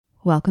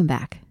Welcome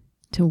back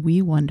to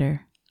We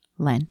Wonder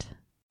Lent.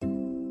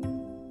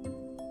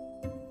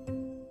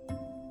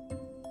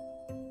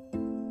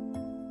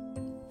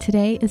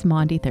 Today is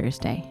Maundy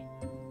Thursday.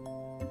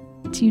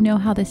 Do you know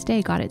how this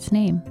day got its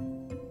name?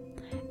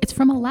 It's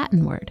from a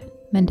Latin word,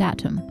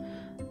 mandatum,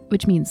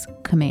 which means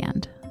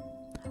command.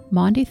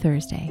 Maundy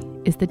Thursday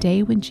is the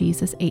day when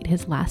Jesus ate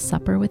his Last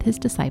Supper with his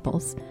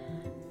disciples,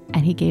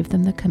 and he gave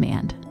them the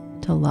command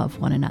to love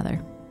one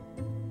another.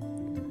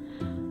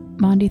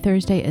 Maundy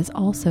Thursday is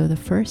also the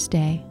first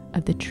day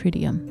of the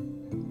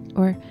Triduum,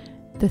 or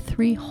the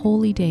 3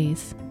 holy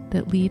days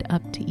that lead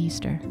up to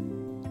Easter.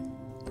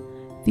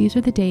 These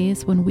are the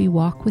days when we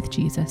walk with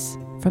Jesus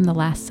from the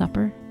Last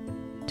Supper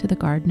to the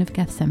Garden of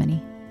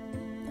Gethsemane,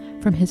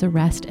 from his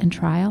arrest and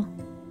trial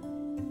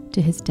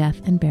to his death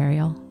and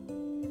burial,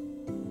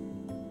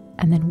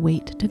 and then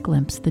wait to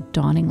glimpse the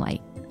dawning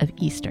light of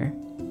Easter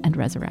and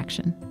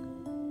resurrection.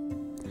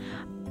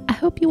 I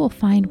hope you will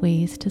find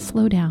ways to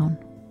slow down,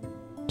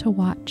 to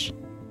watch,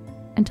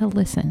 and to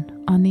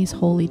listen on these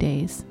holy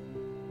days.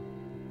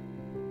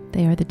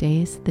 They are the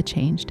days that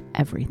changed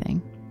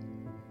everything.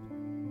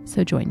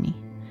 So join me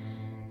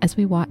as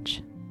we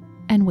watch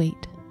and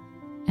wait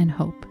and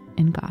hope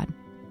in God.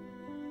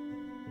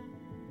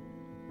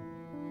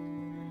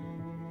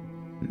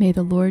 May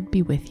the Lord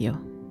be with you.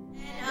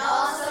 And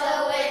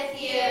also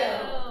with you.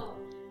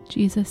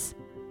 Jesus,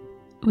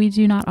 we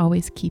do not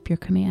always keep your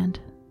command.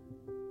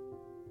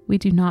 We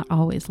do not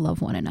always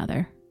love one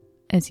another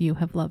as you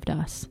have loved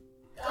us.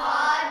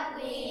 God,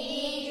 we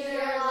need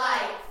your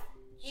life.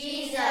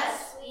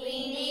 Jesus,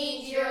 we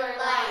need your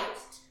light.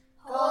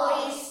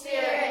 Holy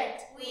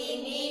Spirit,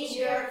 we need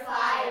your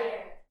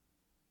fire.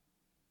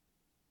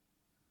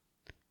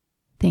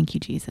 Thank you,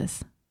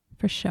 Jesus,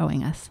 for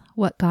showing us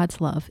what God's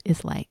love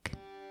is like.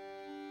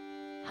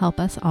 Help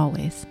us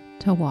always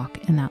to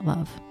walk in that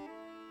love.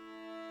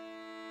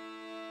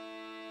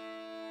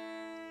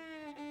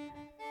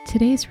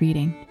 Today's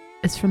reading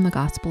is from the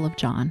Gospel of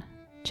John,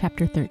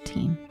 chapter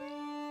 13.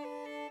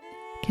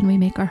 Can we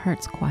make our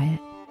hearts quiet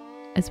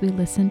as we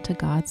listen to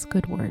God's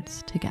good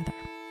words together?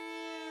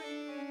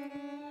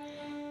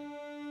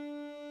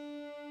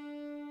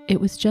 It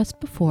was just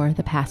before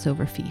the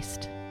Passover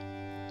feast.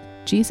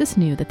 Jesus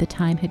knew that the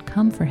time had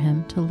come for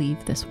him to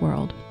leave this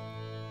world.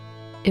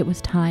 It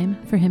was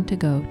time for him to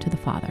go to the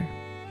Father.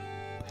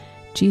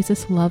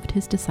 Jesus loved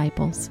his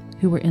disciples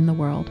who were in the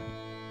world,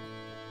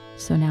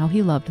 so now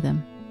he loved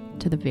them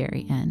to the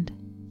very end.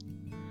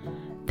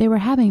 They were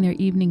having their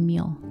evening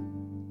meal.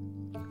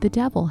 The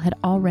devil had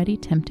already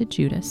tempted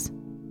Judas,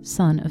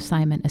 son of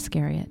Simon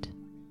Iscariot.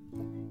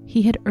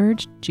 He had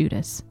urged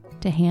Judas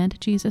to hand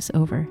Jesus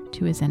over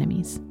to his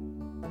enemies.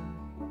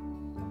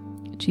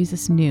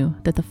 Jesus knew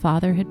that the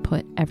Father had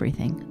put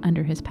everything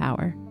under his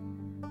power.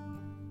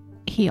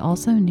 He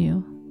also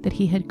knew that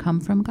he had come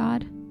from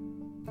God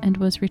and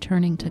was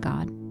returning to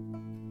God.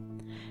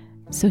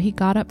 So he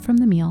got up from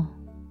the meal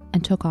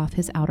and took off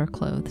his outer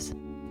clothes.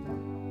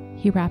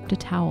 He wrapped a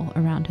towel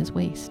around his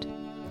waist.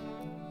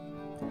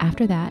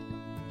 After that,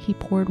 he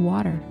poured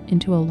water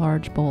into a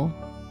large bowl.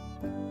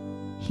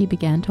 He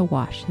began to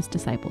wash his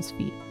disciples'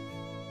 feet.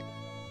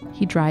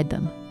 He dried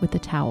them with the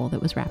towel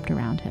that was wrapped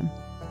around him.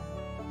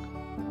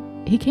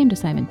 He came to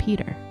Simon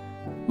Peter.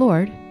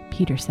 "Lord,"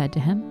 Peter said to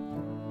him,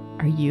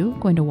 "are you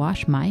going to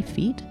wash my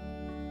feet?"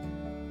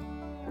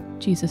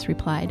 Jesus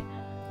replied,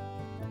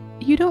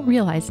 "You don't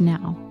realize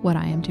now what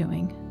I am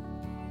doing,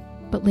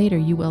 but later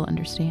you will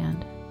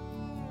understand."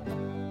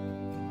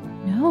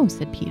 "No,"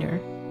 said Peter,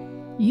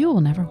 "you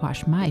will never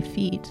wash my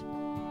feet."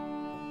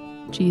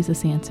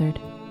 Jesus answered,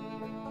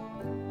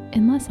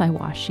 "Unless I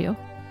wash you,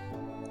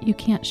 you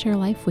can't share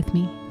life with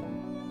me."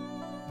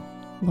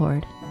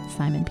 "Lord,"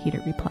 Simon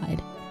Peter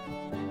replied,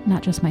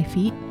 "not just my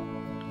feet,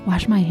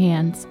 wash my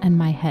hands and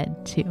my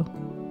head too."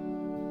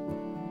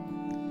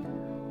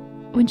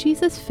 When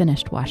Jesus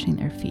finished washing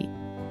their feet,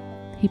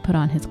 he put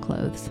on his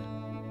clothes.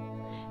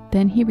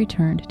 Then he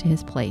returned to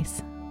his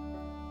place.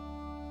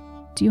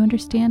 "Do you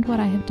understand what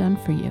I have done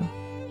for you?"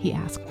 he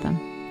asked them.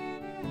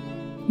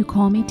 "You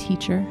call me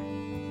teacher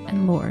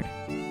and Lord.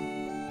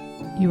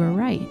 You are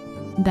right,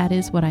 that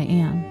is what I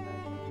am.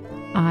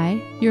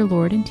 I, your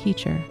Lord and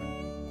teacher,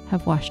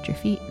 have washed your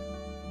feet.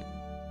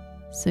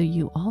 So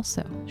you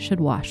also should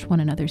wash one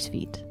another's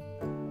feet."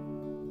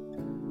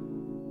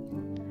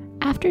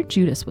 After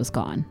Judas was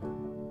gone,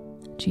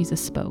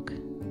 Jesus spoke.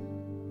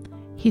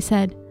 He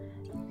said,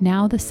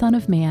 "Now the Son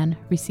of Man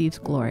receives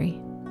glory,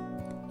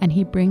 and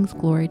he brings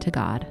glory to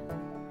God.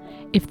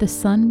 If the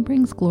Son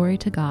brings glory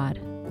to God,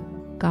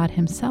 God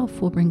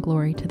himself will bring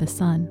glory to the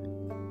Son.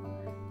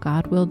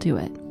 God will do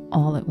it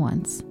all at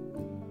once.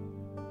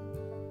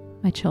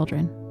 My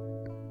children,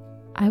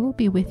 I will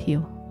be with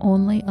you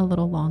only a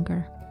little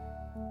longer.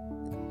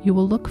 You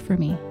will look for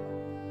me.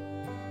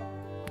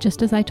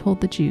 Just as I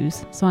told the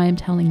Jews, so I am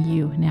telling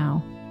you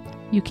now,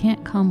 you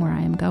can't come where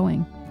I am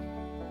going.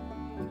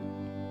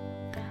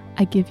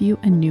 I give you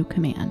a new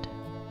command.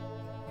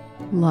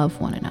 Love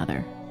one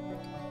another.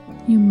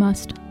 You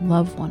must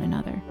love one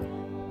another,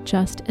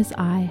 just as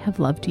I have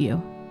loved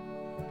you.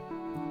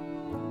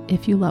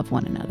 If you love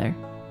one another,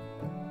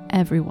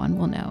 everyone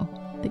will know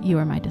that you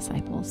are my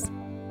disciples."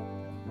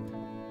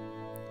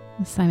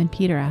 And Simon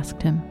Peter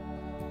asked him,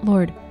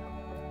 "Lord,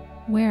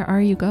 where are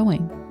you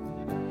going?"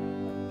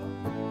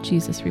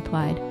 Jesus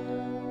replied,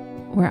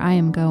 "Where I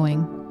am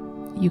going,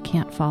 you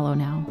can't follow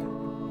now,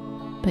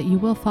 but you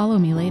will follow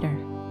me later."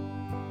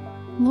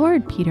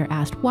 "Lord," Peter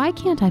asked, "why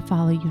can't I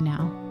follow you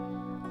now?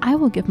 I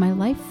will give my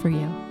life for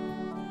you."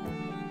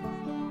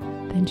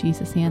 Then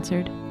Jesus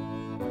answered,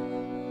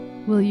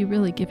 "Will you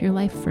really give your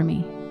life for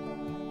me?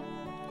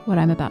 What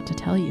I'm about to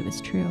tell you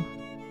is true.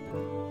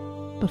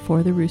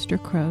 Before the rooster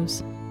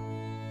crows,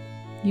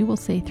 you will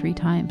say 3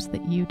 times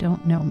that you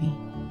don't know me."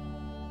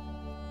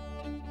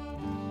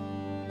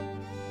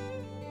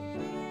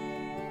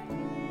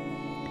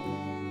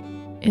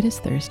 It is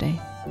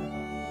Thursday,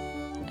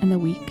 and the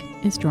week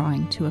is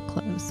drawing to a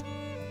close.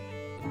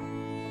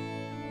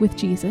 With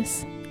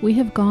Jesus, we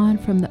have gone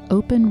from the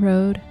open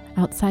road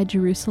outside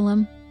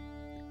Jerusalem,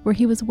 where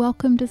he was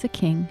welcomed as a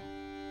king,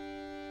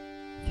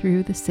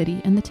 through the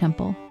city and the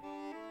temple,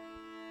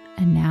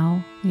 and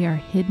now we are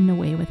hidden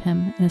away with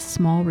him in a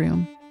small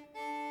room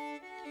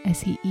as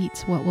he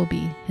eats what will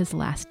be his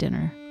last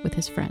dinner with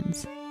his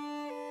friends.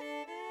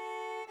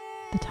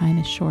 The time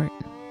is short.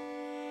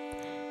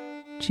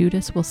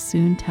 Judas will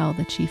soon tell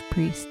the chief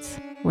priests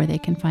where they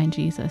can find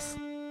Jesus,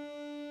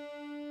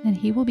 and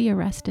he will be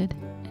arrested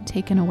and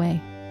taken away.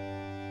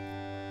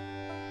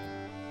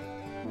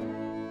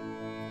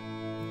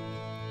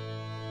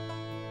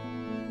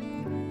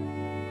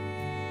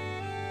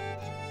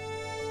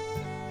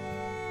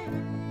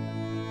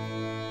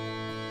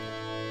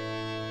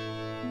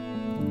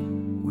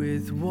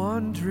 With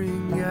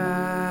wandering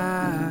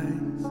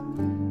eyes,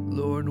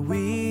 Lord,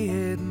 we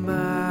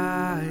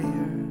admire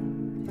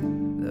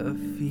the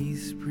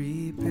feast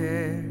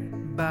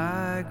prepared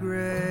by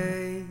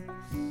grace.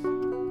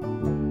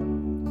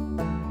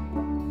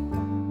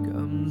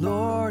 Come,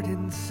 Lord,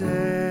 and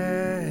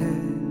set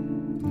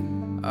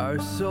our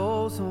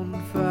souls on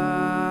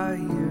fire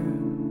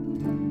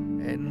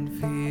and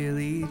fill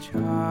each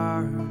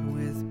heart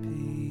with peace.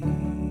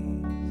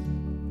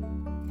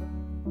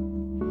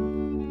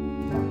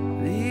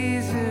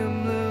 These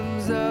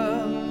emblems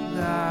of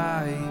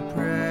thy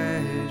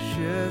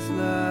precious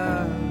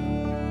love,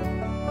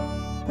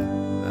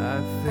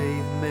 by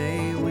faith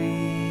may we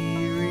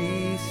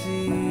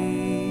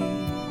receive,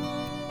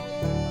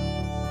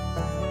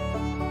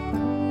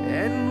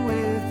 and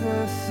with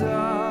a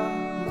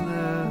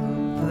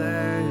solemn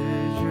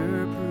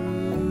pleasure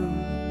prove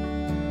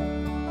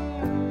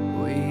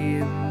we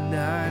in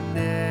thy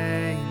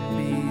name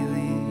believe.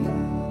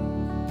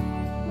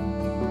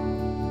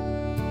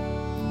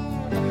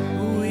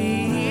 We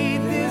eat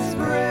this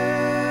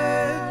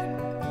bread,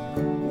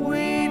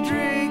 we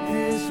drink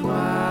this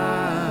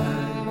wine.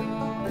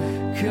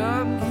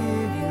 Come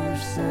give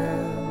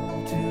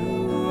yourself to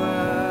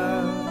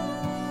us.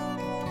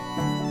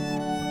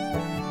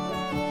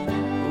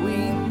 We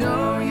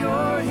know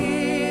you're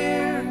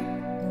here,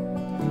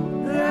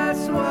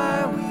 that's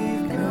why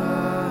we've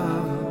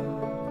come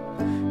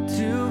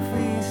to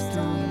feast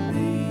on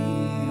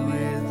thee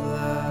with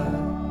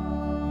love.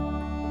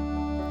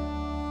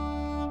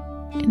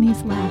 In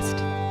these last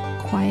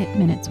quiet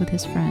minutes with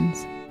his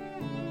friends,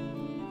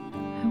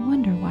 I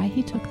wonder why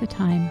he took the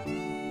time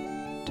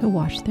to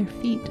wash their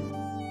feet.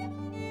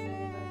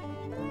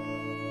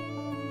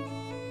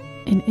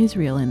 In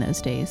Israel in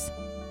those days,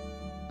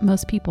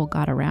 most people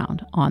got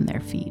around on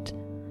their feet.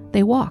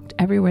 They walked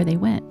everywhere they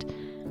went,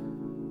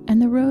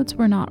 and the roads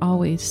were not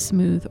always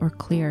smooth or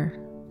clear,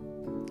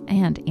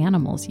 and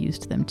animals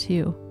used them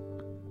too.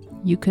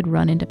 You could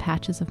run into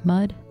patches of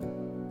mud,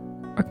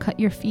 or cut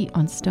your feet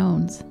on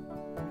stones,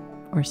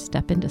 or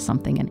step into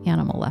something an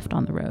animal left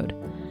on the road.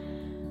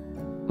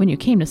 When you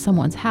came to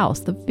someone's house,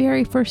 the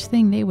very first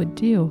thing they would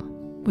do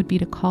would be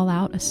to call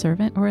out a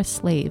servant or a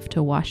slave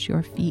to wash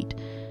your feet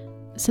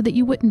so that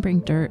you wouldn't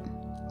bring dirt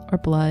or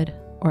blood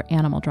or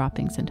animal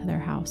droppings into their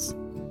house.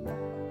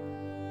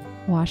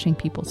 Washing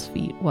people's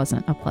feet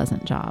wasn't a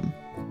pleasant job.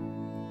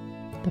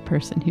 The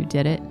person who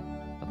did it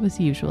was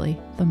usually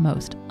the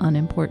most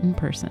unimportant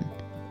person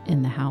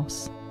in the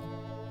house.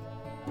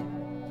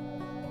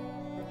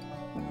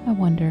 I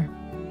wonder,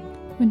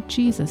 when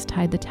Jesus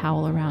tied the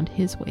towel around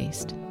his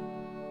waist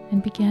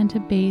and began to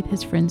bathe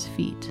his friends'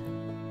 feet,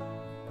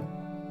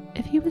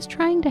 if he was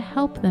trying to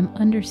help them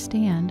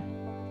understand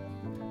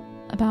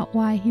about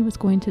why he was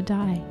going to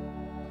die.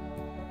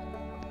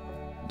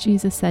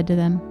 Jesus said to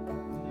them,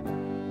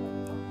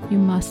 "You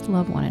must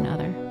love one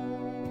another,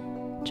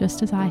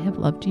 just as I have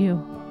loved you."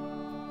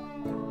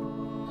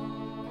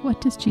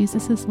 What does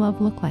Jesus'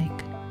 love look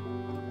like?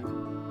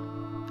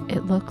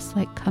 It looks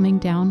like coming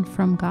down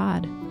from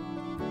God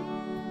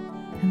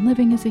and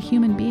living as a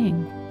human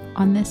being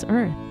on this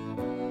earth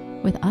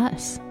with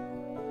us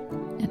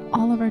in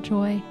all of our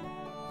joy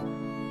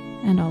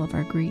and all of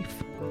our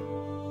grief.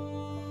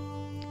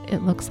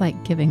 It looks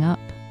like giving up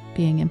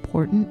being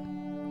important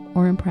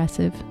or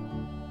impressive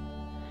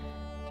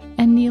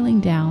and kneeling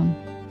down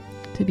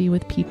to be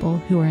with people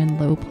who are in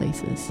low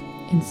places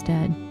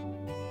instead.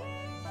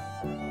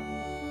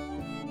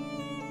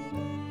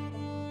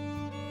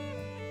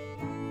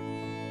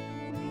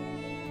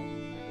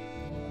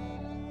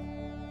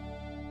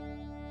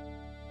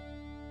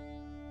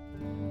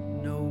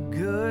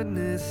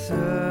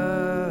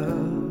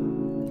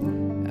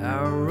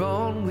 our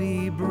own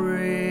we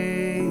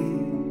bring.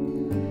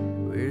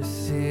 We're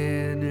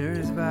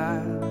sinners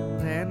vile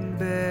and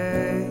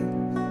base.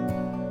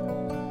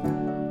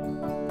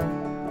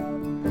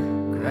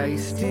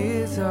 Christ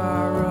is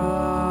our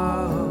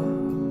all,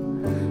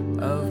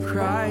 of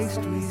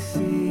Christ we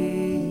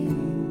sing,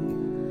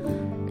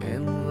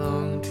 and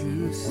long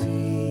to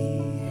see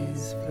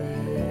his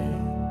face.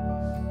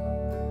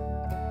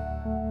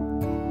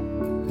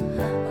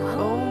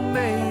 Oh,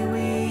 may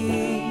we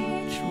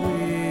each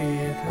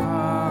with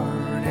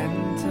heart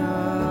and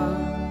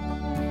tongue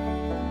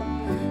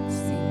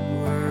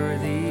sing,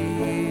 worthy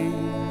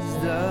is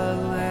the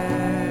Lamb.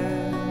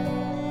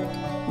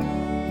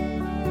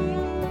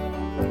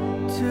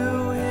 To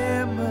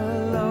him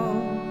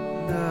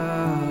alone the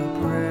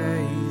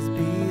praise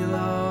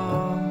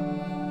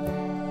belongs,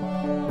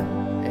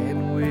 and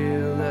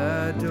we'll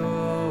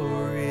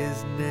adore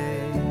his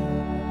name.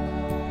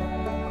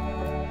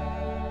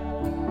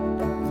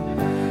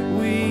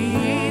 We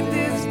eat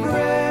this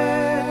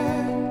bread,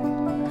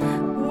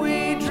 we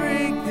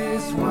drink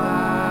this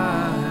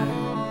wine.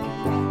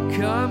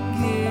 Come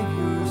give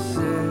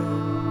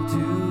yourself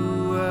to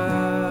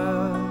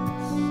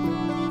us.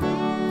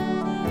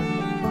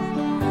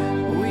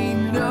 We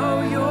know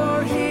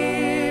you're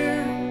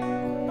here,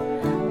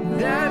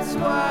 that's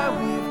why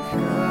we've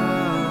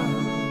come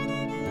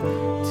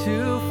to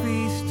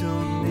feast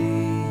on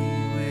thee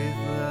with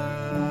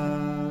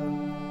love.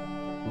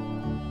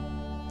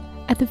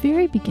 At the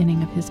very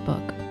beginning of his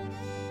book,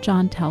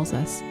 John tells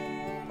us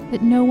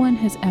that no one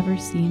has ever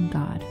seen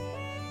God,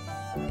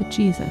 but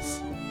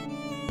Jesus,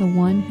 the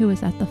one who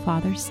is at the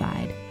Father's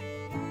side,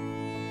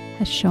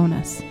 has shown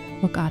us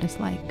what God is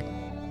like.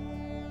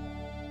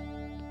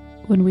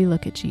 When we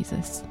look at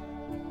Jesus,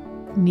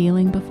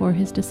 kneeling before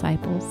his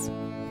disciples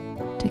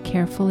to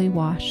carefully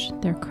wash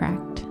their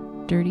cracked,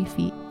 dirty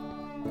feet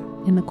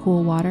in the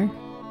cool water,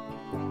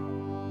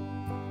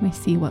 we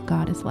see what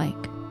God is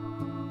like.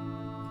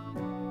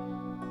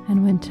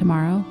 And when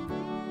tomorrow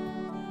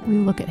we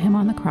look at him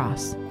on the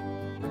cross,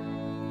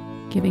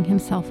 giving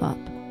himself up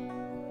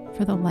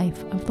for the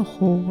life of the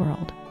whole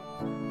world,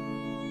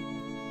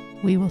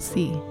 we will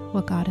see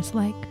what God is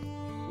like.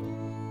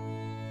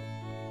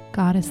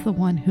 God is the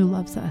one who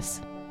loves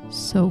us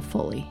so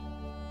fully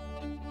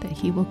that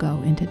he will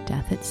go into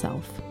death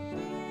itself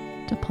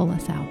to pull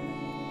us out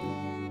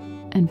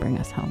and bring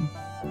us home.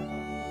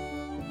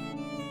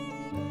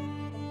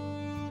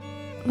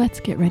 Let's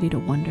get ready to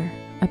wonder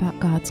about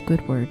God's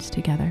good words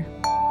together.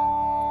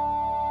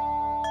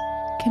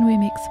 Can we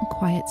make some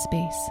quiet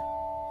space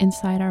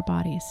inside our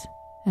bodies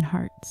and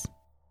hearts?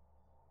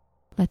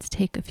 Let's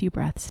take a few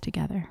breaths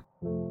together.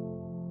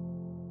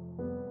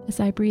 As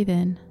I breathe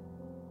in,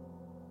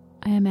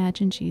 I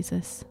imagine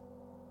Jesus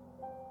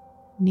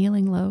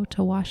kneeling low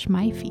to wash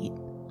my feet.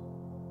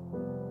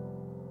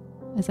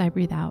 As I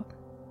breathe out,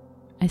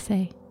 I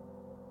say,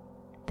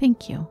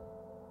 "Thank you."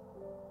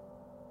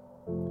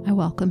 I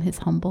welcome his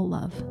humble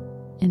love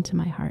into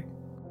my heart.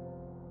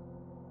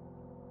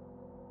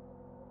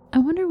 I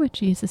wonder what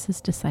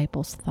Jesus'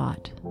 disciples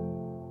thought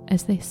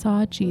as they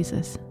saw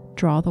Jesus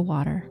draw the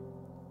water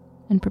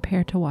and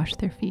prepare to wash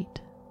their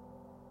feet.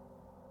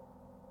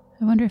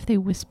 I wonder if they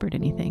whispered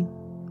anything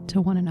to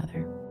one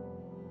another.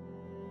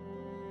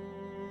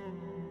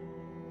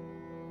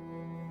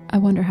 I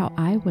wonder how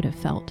I would have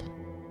felt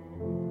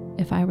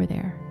if I were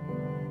there.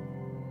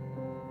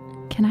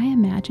 Can I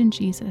imagine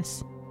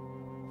Jesus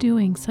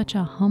doing such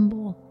a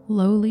humble,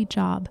 lowly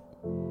job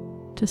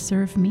to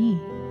serve me?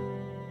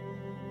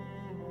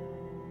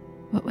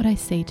 What would I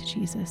say to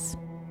Jesus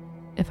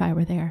if I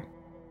were there?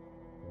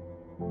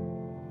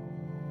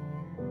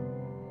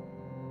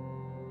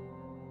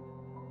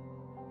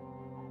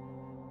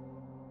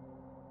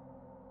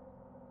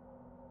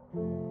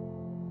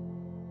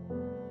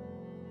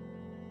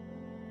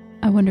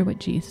 I wonder what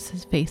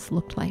Jesus' face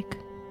looked like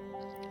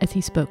as he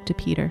spoke to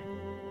Peter.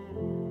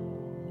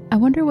 I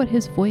wonder what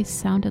his voice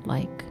sounded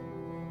like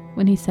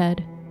when he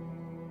said,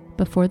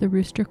 "Before the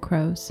rooster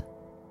crows,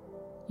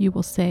 you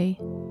will say,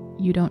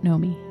 'You don't know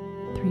me,'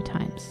 3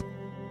 times.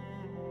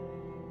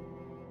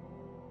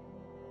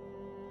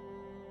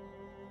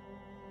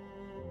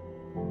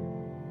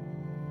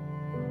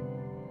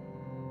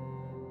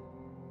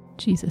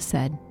 Jesus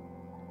said,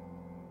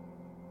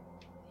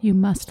 "You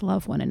must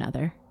love one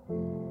another,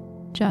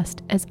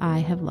 just as I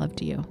have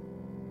loved you.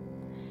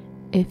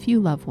 If you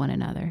love one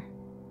another,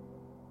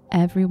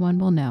 everyone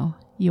will know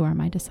you are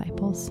my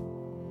disciples."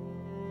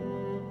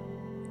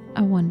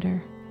 I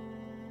wonder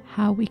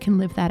how we can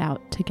live that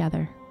out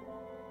together.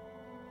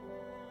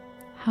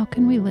 How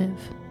can we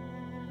live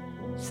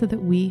so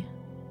that we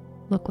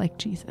look like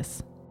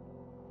Jesus?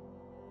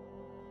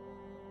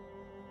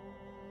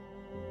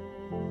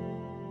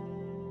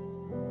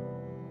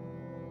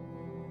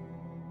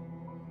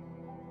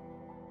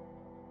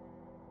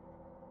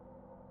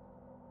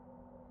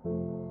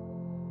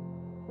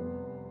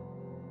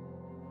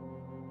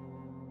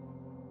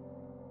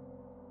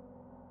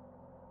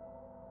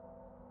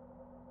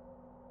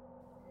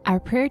 Our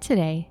prayer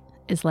today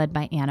is led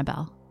by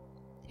Annabelle,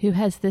 who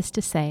has this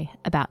to say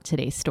about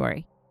today's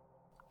story.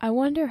 I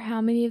wonder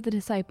how many of the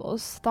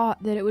disciples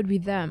thought that it would be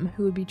them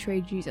who would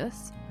betray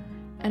Jesus,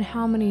 and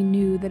how many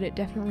knew that it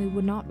definitely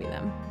would not be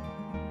them.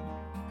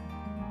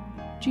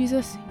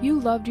 Jesus, you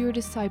loved your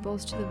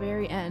disciples to the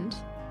very end,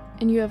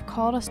 and you have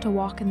called us to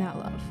walk in that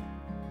love.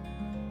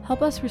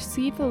 Help us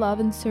receive the love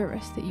and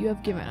service that you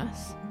have given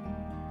us.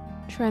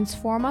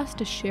 Transform us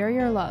to share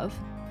your love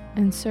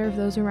and serve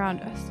those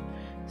around us,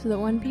 so that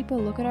when people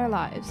look at our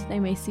lives, they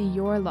may see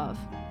your love.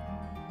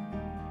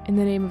 In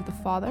the name of the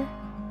Father,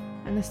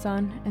 and the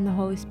Son, and the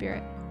Holy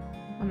Spirit.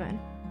 Amen.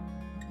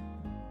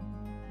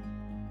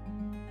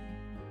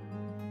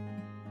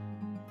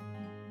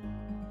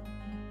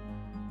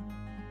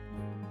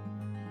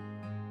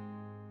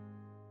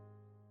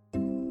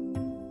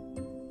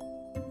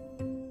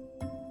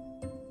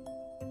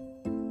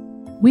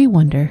 We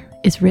Wonder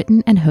is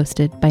written and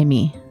hosted by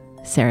me,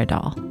 Sarah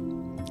Dahl,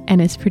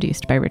 and is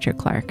produced by Richard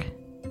Clark.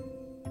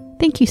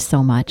 Thank you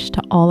so much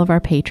to all of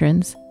our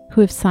patrons who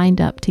have signed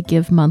up to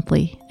give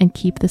monthly and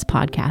keep this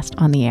podcast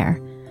on the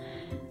air.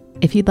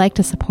 If you'd like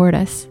to support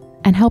us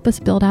and help us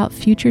build out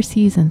future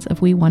seasons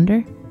of We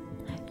Wonder,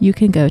 you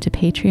can go to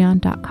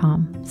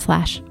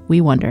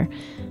patreon.com/WeWonder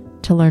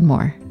to learn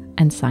more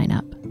and sign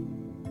up.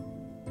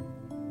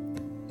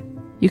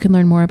 You can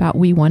learn more about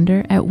We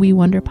Wonder at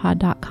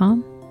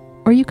WeWonderPod.com,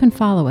 or you can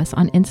follow us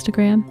on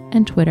Instagram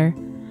and Twitter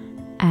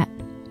at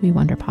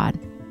WeWonderPod.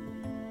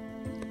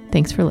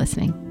 Thanks for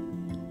listening,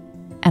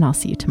 and I'll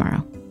see you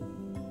tomorrow.